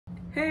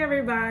Hey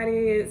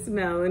everybody, it's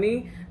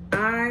Melanie.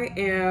 I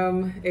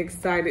am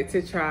excited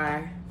to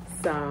try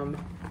some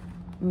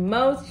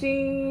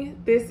Mochi.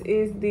 This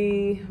is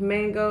the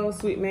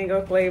sweet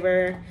mango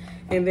flavor.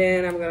 And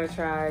then I'm gonna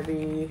try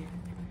the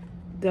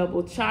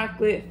double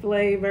chocolate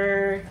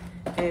flavor.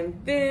 And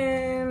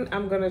then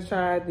I'm gonna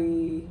try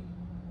the,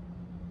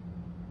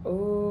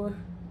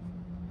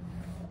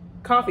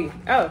 coffee.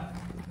 Oh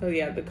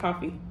yeah, the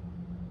coffee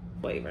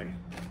flavor.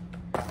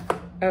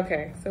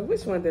 Okay, so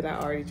which one did I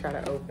already try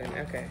to open?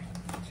 Okay,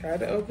 try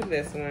to open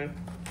this one.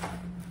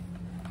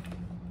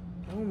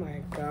 Oh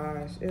my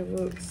gosh, it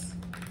looks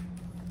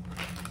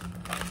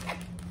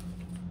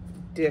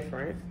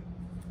different.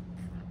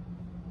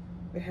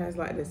 It has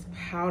like this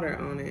powder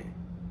on it,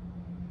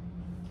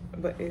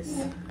 but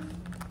it's,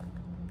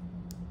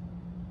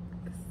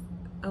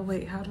 oh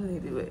wait, how do they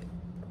do it?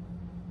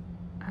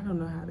 I don't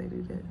know how they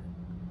do that.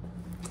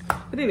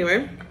 But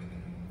anyway.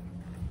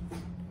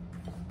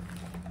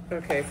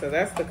 Okay, so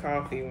that's the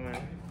coffee one.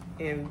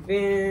 And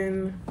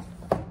then,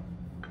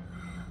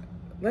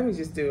 let me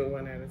just do it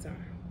one at a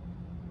time.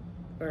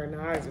 Or no,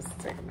 I'll just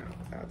take them out.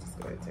 I'll just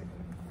go ahead and take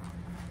them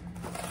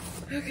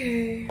out.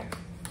 Okay,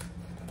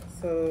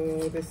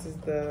 so this is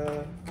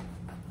the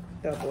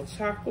double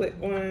chocolate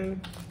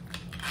one.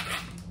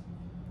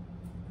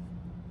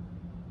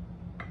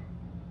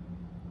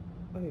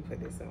 Let me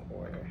put this in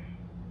order.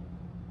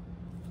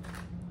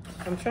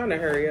 I'm trying to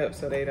hurry up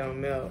so they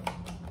don't melt,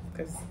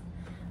 because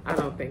I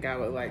don't think I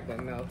would like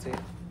them melted.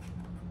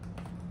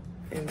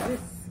 And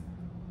this,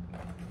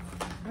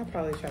 I'll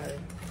probably try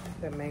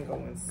the mango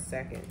one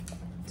second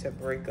to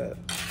break up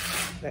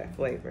that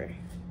flavor.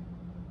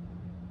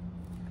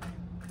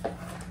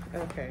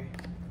 Okay.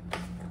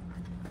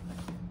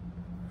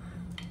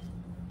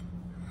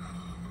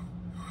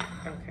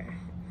 Okay,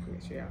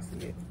 make sure y'all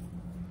see it.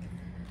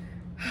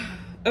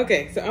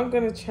 Okay, so I'm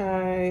gonna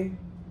try,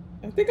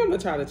 I think I'm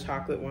gonna try the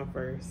chocolate one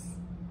first.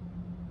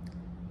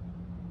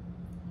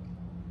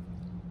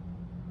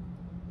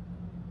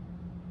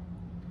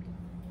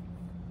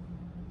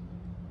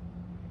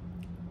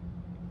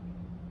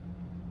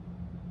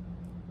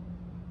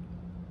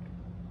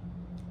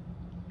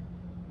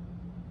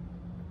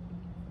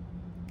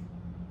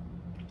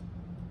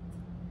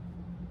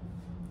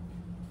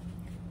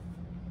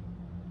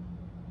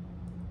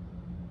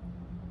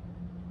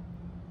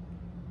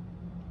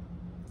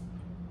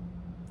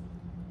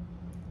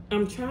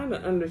 I'm trying to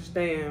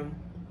understand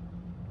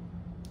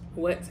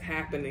what's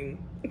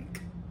happening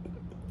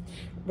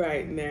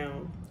right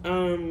now.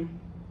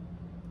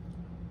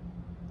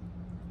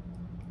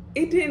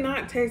 It did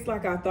not taste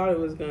like I thought it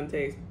was gonna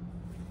taste.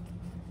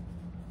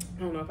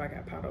 I don't know if I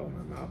got powder on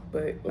my mouth,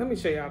 but let me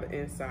show y'all the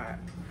inside.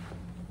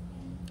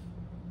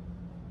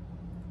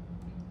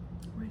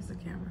 Where's the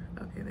camera?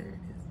 Okay, there it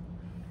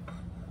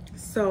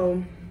is.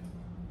 So,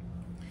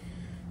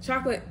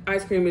 chocolate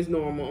ice cream is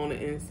normal on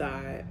the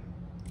inside.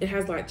 It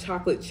has like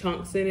chocolate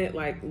chunks in it,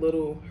 like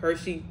little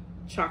Hershey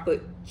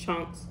chocolate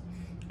chunks.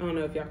 I don't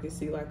know if y'all can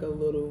see like a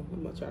little,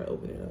 I'm gonna try to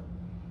open it up.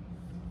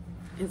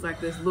 It's like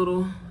this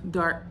little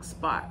dark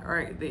spot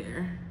right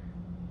there.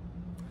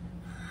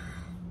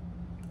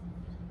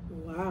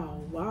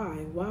 Wow,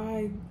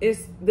 why?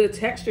 It's, the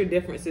texture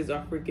differences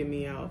are freaking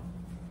me out.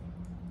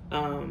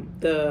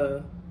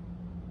 The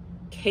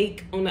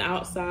cake on the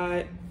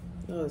outside,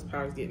 oh, this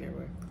powder's getting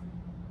everywhere.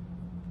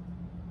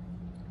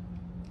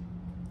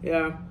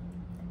 Yeah.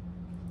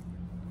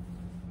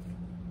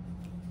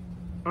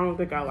 I don't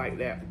think I like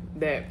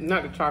that,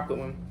 not the chocolate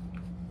one.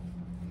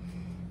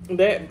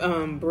 That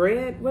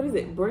bread, what is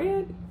it,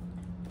 bread?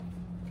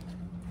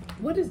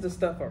 What is the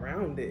stuff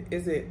around it?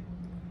 Is it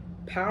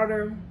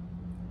powder?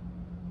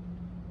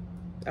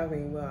 I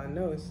mean, well, I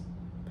know it's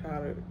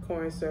powdered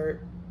corn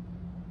syrup,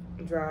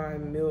 dry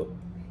milk.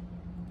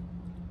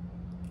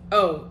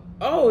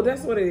 Oh,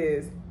 that's what it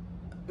is.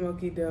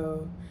 Mochi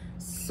dough,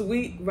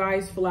 sweet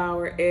rice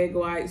flour, egg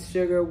whites,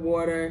 sugar,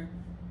 water,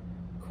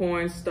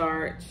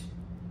 cornstarch,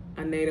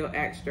 annatto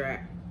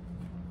extract.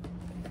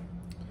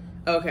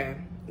 Okay,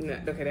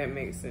 okay, that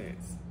makes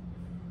sense.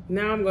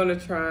 Now I'm gonna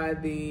try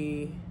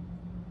the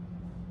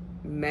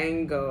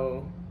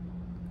mango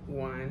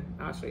one.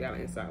 I'll show y'all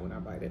the inside when I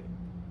bite it.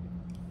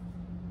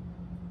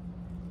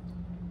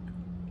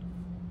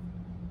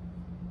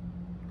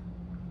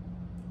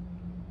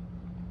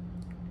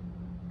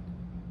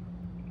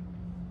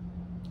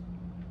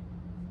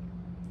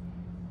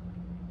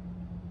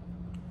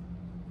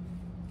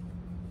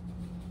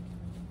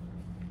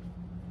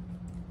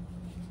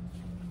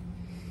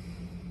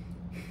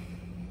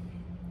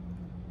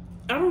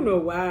 I don't know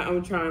why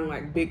I'm trying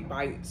like big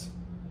bites.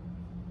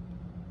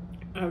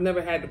 I've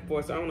never had it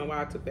before, so I don't know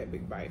why I took that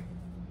big bite.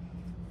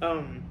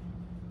 Trying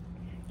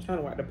to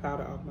wipe the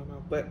powder off my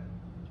mouth, but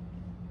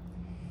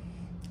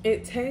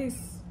it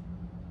tastes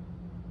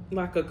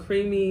like a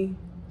creamy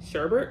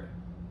sherbet.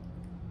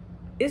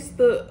 It's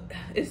the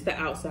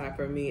outside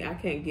for me. I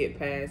can't get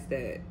past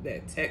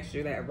that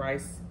texture, that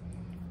rice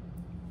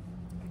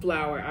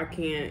flour. I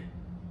can't,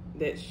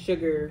 that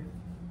sugar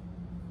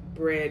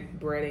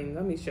breading.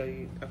 Let me show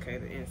you, okay,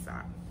 the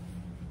inside.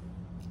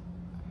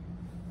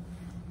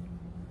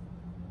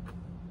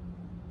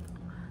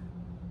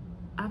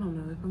 I don't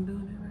know if I'm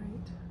doing it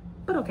right,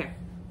 but okay.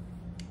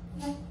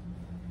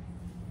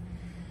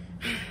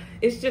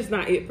 It's just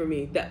not it for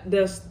me.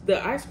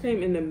 The ice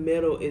cream in the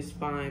middle is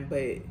fine,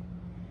 but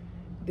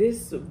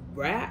this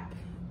wrap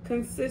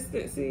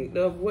consistency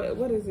of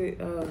what is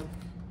it?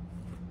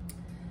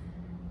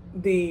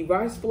 The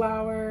rice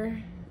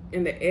flour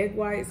and the egg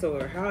whites,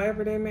 or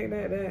however they make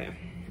that. I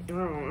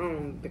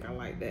don't think I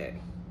like that.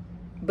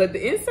 But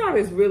the inside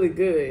is really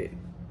good.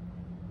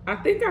 I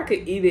think I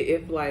could eat it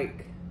if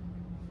like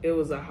it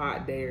was a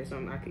hot day or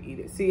something. I could eat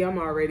it. See, I'm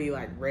already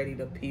like ready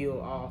to peel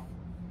off.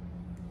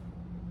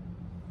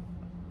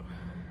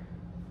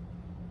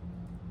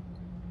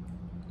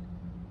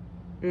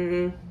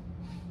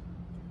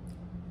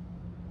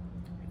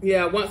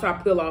 Yeah, once I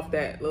peel off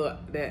that look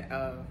at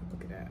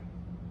that.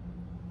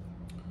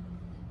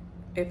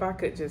 If I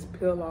could just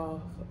peel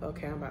off,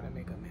 okay, I'm about to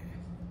make a mess.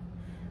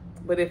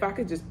 But if I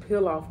could just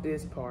peel off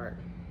this part,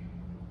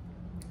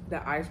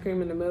 the ice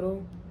cream in the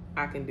middle,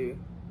 I can do.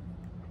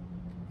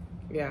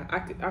 Yeah,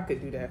 I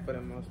could do that for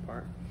the most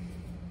part.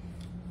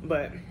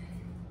 But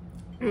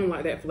I don't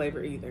like that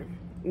flavor either.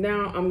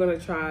 Now I'm gonna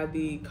try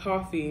the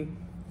coffee.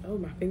 Oh,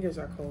 my fingers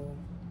are cold.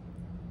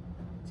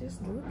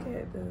 Just look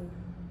at the...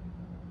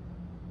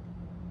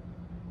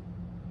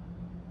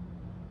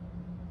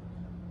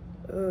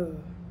 Ugh.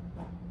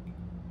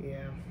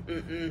 Yeah.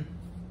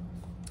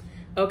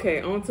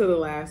 Okay, on to the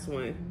last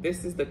one.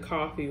 This is the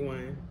coffee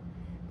one.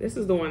 This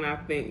is the one I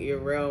think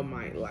Yarel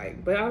might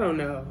like, but I don't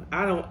know.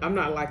 I'm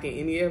not liking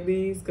any of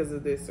these because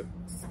of this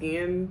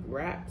skin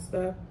wrap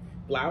stuff,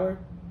 flour.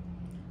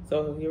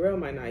 So Yarel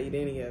might not eat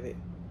any of it,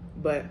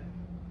 but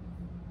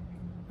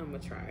I'm gonna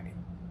try it.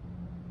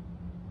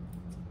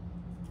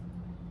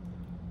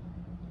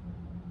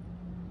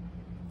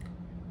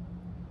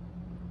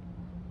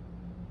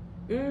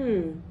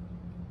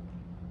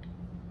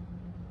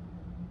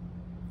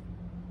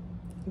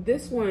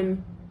 This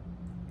one,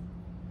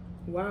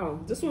 wow,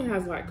 this one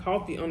has like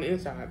coffee on the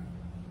inside.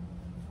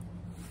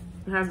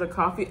 It has the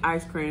coffee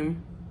ice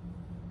cream,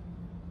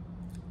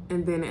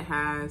 and then it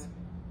has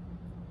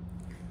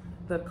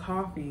the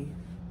coffee,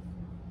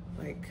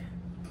 like,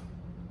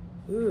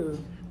 ooh,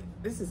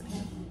 it's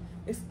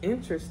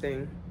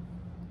interesting.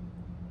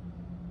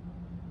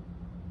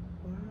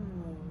 Wow.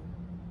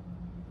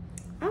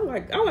 I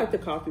like the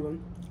coffee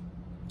one.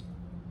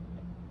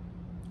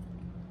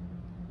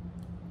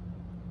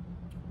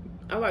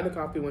 I like the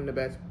coffee one the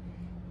best.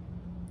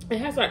 It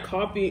has like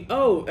coffee.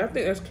 Oh, I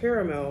think that's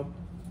caramel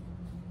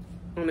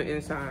on the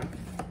inside.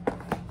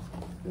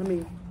 Let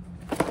me.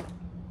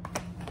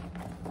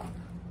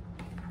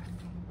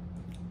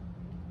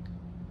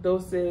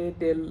 Dulce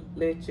de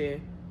leche.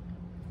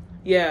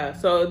 Yeah,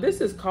 so this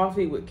is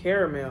coffee with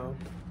caramel.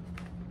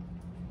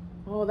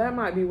 Oh, that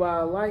might be why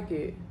I like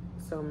it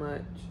so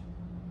much.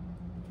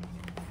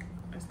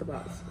 That's the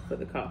box for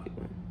the coffee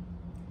one.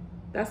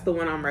 That's the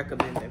one I'm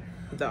recommending.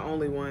 The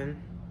only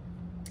one.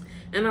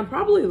 And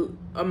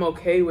I'm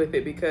okay with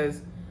it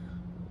because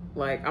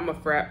like I'm a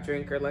frap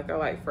drinker. Like I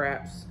like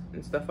fraps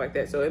and stuff like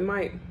that. So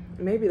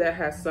maybe that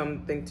has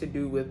something to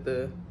do with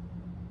the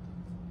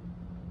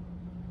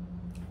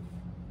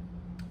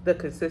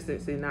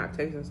consistency not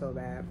tasting so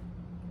bad.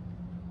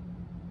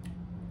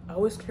 I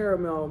always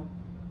caramel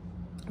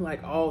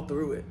like all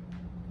through it.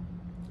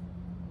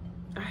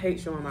 I hate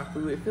showing my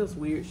food. It feels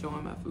weird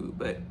showing my food,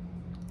 but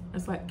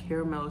it's like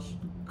caramel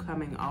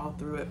coming all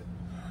through it.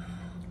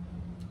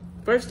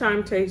 First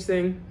time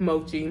tasting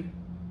mochi.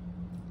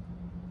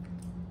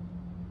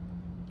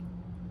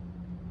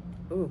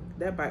 Ooh,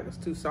 that bite was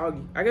too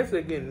soggy. I guess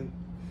it's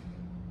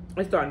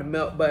starting to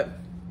melt, but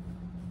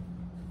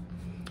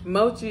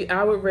mochi,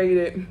 I would rate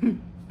it,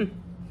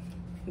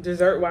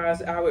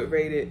 dessert-wise, I would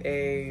rate it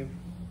a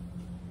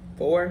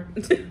 4.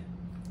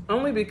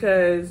 Only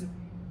because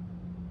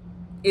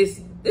it's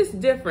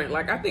different.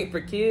 Like, I think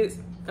for kids,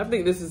 I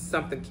think this is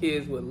something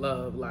kids would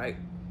love. Like,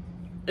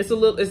 it's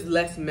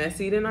less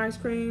messy than ice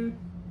cream.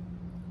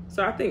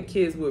 So I think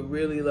kids would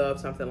really love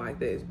something like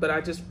this. But I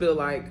just feel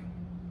like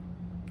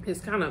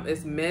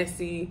it's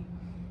messy.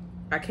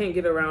 I can't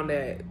get around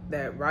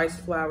that rice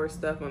flour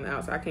stuff on the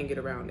outside. I can't get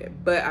around it.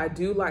 But I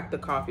do like the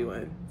coffee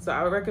one. So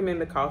I would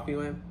recommend the coffee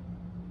one.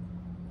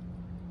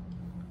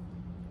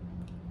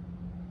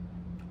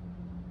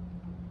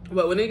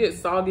 But when it gets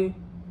soggy,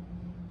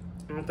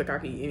 I don't think I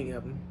can eat any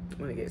of them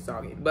when it gets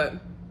soggy. But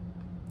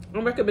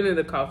I'm recommending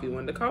the coffee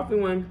one. The coffee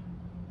one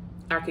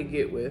I could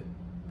get with.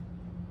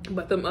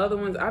 But them other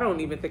ones, I don't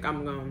even think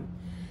I'm going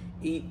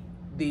to eat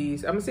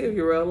these. I'm going to see if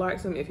Yarel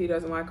likes them. If he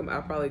doesn't like them,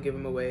 I'll probably give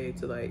them away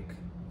to like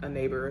a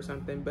neighbor or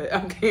something. But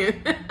I can't.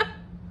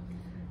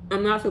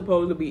 I'm not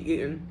supposed to be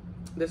eating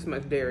this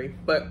much dairy.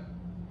 But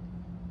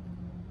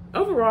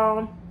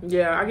overall,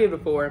 yeah, I give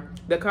it a 4.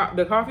 The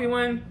coffee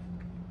one,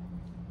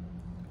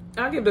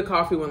 I give the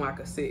coffee one like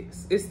a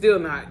 6. It's still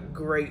not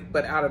great,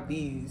 but out of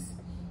these,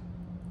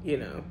 you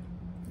know,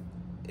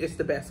 it's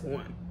the best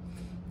one.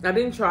 I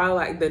didn't try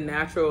like the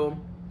natural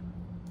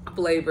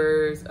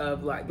flavors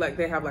of like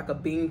they have like a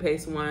bean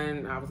paste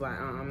one. I was like,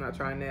 I'm not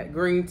trying that.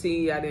 Green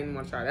tea, I didn't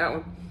want to try that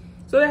one.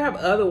 So they have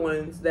other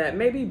ones that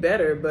may be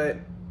better, but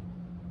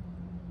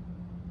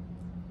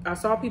I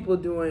saw people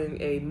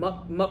doing a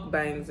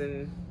mukbangs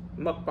and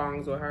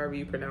mukbangs, or however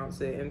you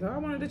pronounce it, and so I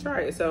wanted to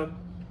try it. So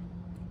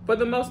for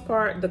the most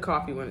part, the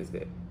coffee one is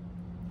good.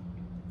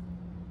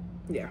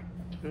 Yeah,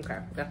 okay,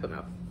 that's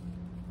enough.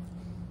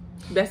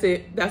 That's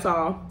it, that's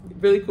all.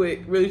 Really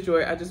quick, really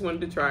short. I just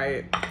wanted to try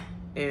it.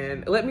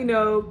 And let me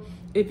know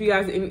if you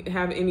guys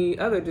have any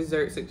other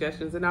dessert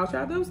suggestions, and I'll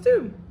try those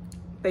too.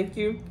 Thank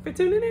you for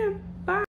tuning in. Bye.